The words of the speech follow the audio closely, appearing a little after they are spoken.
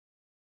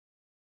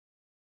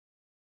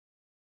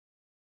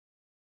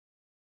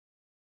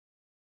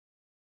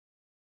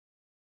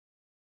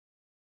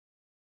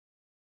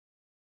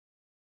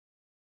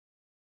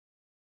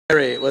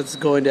Narrate what's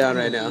going down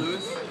right now.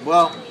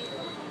 Well,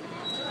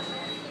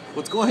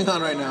 what's going on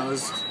right now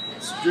is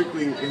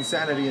strictly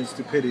insanity and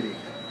stupidity.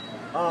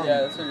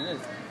 Yeah, that's what it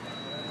is.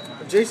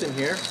 Jason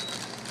here.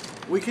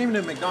 We came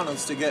to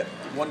McDonald's to get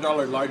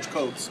 $1 large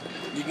Cokes.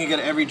 You can get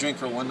every drink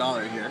for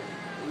 $1 here.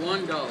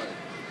 $1.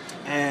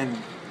 And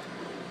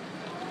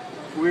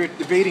we're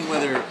debating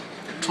whether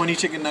 20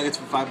 chicken nuggets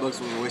for $5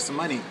 was a waste of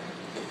money.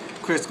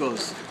 Chris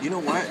goes, you know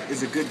what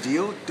is a good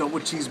deal? Double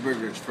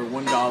cheeseburgers for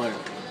 $1.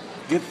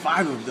 Get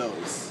 5 of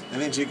those. And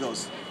then Jake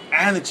goes,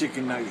 and the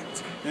chicken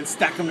nuggets. Then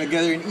stack them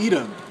together and eat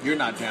them. You're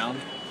not down.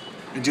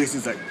 And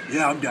Jason's like,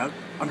 yeah, I'm down.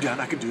 I'm down.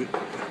 I can do it.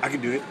 I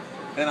can do it.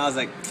 And I was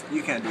like,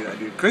 you can't do that,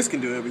 dude. Chris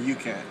can do it, but you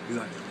can't. He's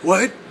like,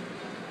 what?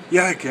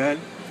 Yeah, I can.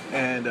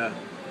 And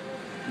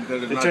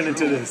it turned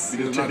into this.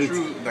 Because it's not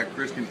true that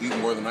Chris can eat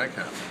more than I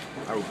can.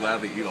 I would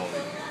gladly eat all of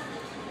it.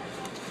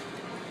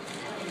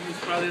 He's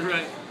probably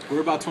right. We're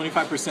about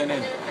 25%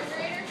 in.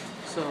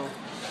 So,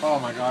 Oh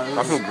my God.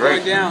 I feel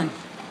great. going down.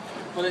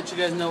 We'll let you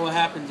guys know what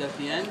happens at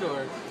the end,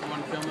 or you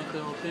want to film it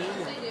the whole thing?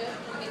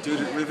 Or? Dude,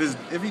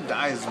 if he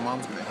dies, his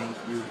mom's gonna hate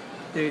you.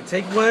 Dude,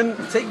 take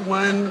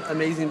one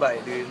amazing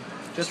bite, dude.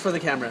 Just for the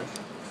camera.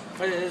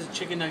 There's a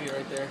chicken nugget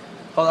right there.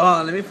 Hold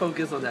on, let me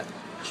focus on that.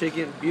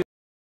 Chicken.